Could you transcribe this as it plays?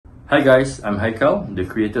Hi guys, I'm Haikal, the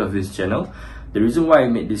creator of this channel. The reason why I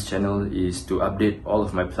made this channel is to update all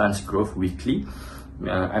of my plants growth weekly.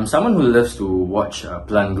 I'm someone who loves to watch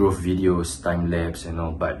plant growth videos, time-lapse and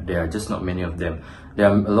all, but there are just not many of them. There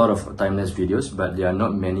are a lot of time-lapse videos, but there are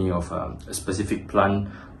not many of a specific plant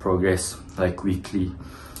progress like weekly.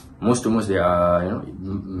 Most there are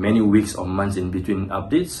many weeks or months in between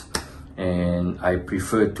updates, and I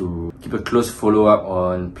prefer to keep a close follow-up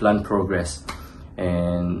on plant progress.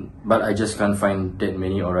 But I just can't find that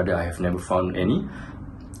many, or rather I have never found any.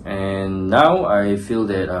 And now I feel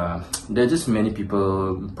that there are just many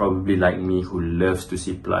people probably like me who loves to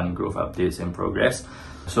see plant growth updates and progress.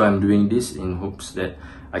 So I'm doing this in hopes that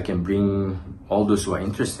I can bring all those who are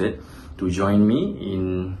interested to join me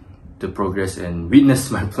in the progress and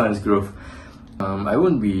witness my plants growth. I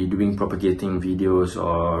won't be doing propagating videos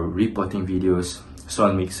or repotting videos,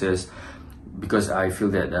 soil mixers, because I feel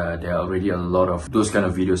that there are already a lot of those kind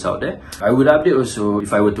of videos out there. I would update also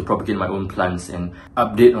if I were to propagate my own plants and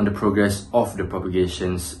update on the progress of the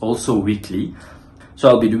propagations also weekly. So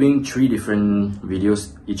I'll be doing 3 different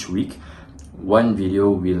videos each week. One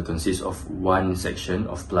video will consist of one section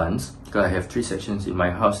of plants, because I have 3 sections in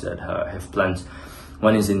my house that have plants.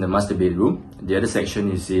 One is in the master bedroom, the other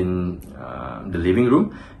section is in the living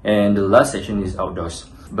room, and the last section is outdoors.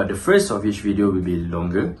 But the first of each video will be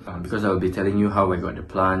longer because I will be telling you how I got the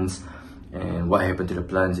plants and what happened to the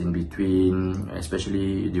plants in between,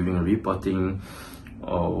 especially during repotting,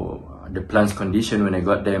 or the plants' condition when I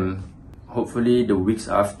got them. Hopefully the weeks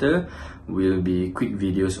after will be quick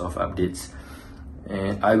videos of updates.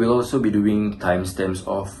 And I will also be doing timestamps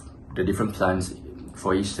of the different plants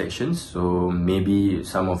for each section. So maybe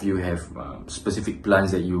some of you have specific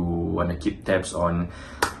plants that you want to keep tabs on,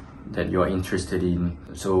 that you're interested in,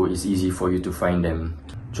 so it's easy for you to find them.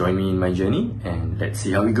 Join me in my journey and let's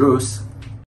see how it grows.